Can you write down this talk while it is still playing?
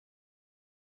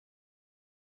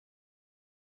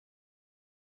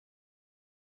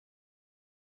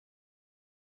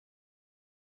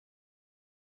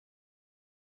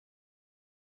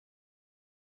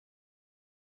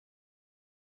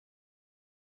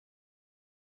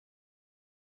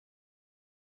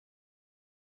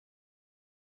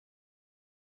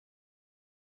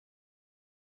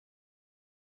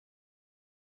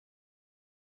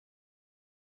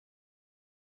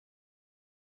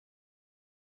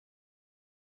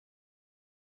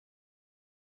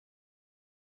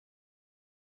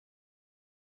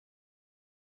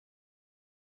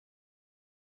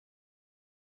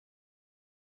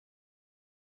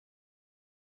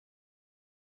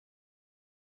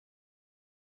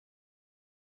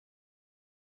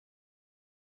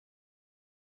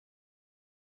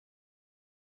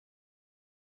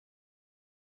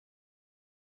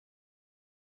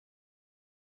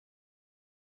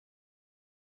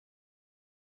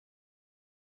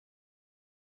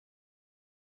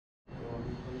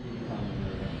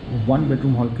one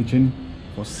bedroom hall kitchen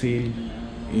for sale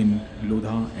in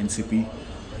Lodha NCP,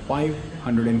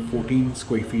 514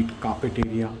 square feet carpet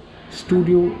area,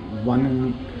 studio,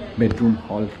 one bedroom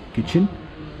hall kitchen.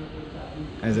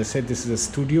 As I said, this is a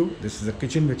studio, this is a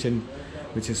kitchen which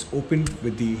is open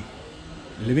with the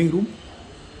living room.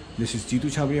 This is Jeetu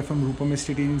Chhaabria from Roopam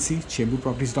Estate Agency,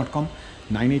 Chemburproperties.com,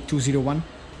 98201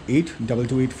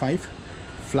 82285.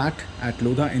 Flat at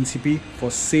Lodha NCP for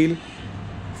sale,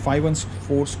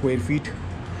 514 square feet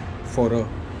for a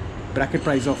bracket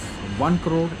price of 1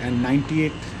 crore and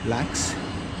 98 lakhs.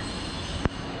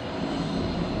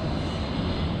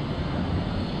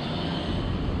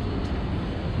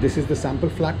 This is the sample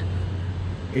flat.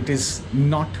 It is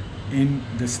not in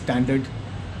the standard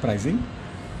pricing.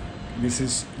 This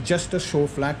is just a show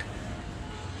flat,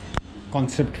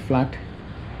 concept flat.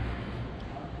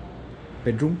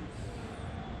 Bedroom.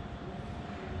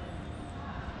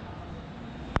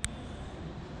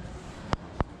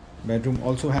 Bedroom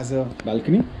also has a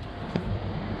balcony.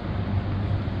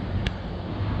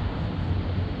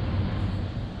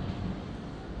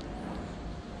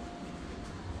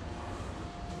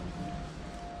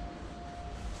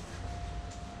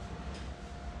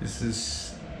 This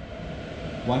is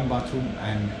one bathroom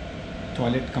and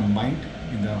toilet combined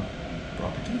in the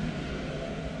property.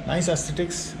 Nice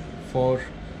aesthetics for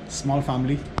small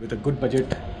family with a good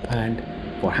budget and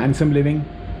for handsome living.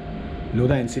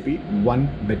 Lodha NCP, one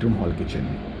bedroom hall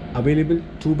kitchen. Available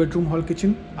 2 bedroom hall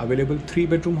kitchen, available 3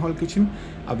 bedroom hall kitchen,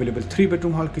 available 3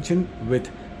 bedroom hall kitchen with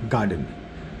garden.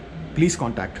 Please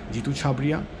contact Jeetu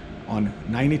Chhaabria on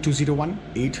 98201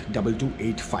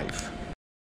 82285.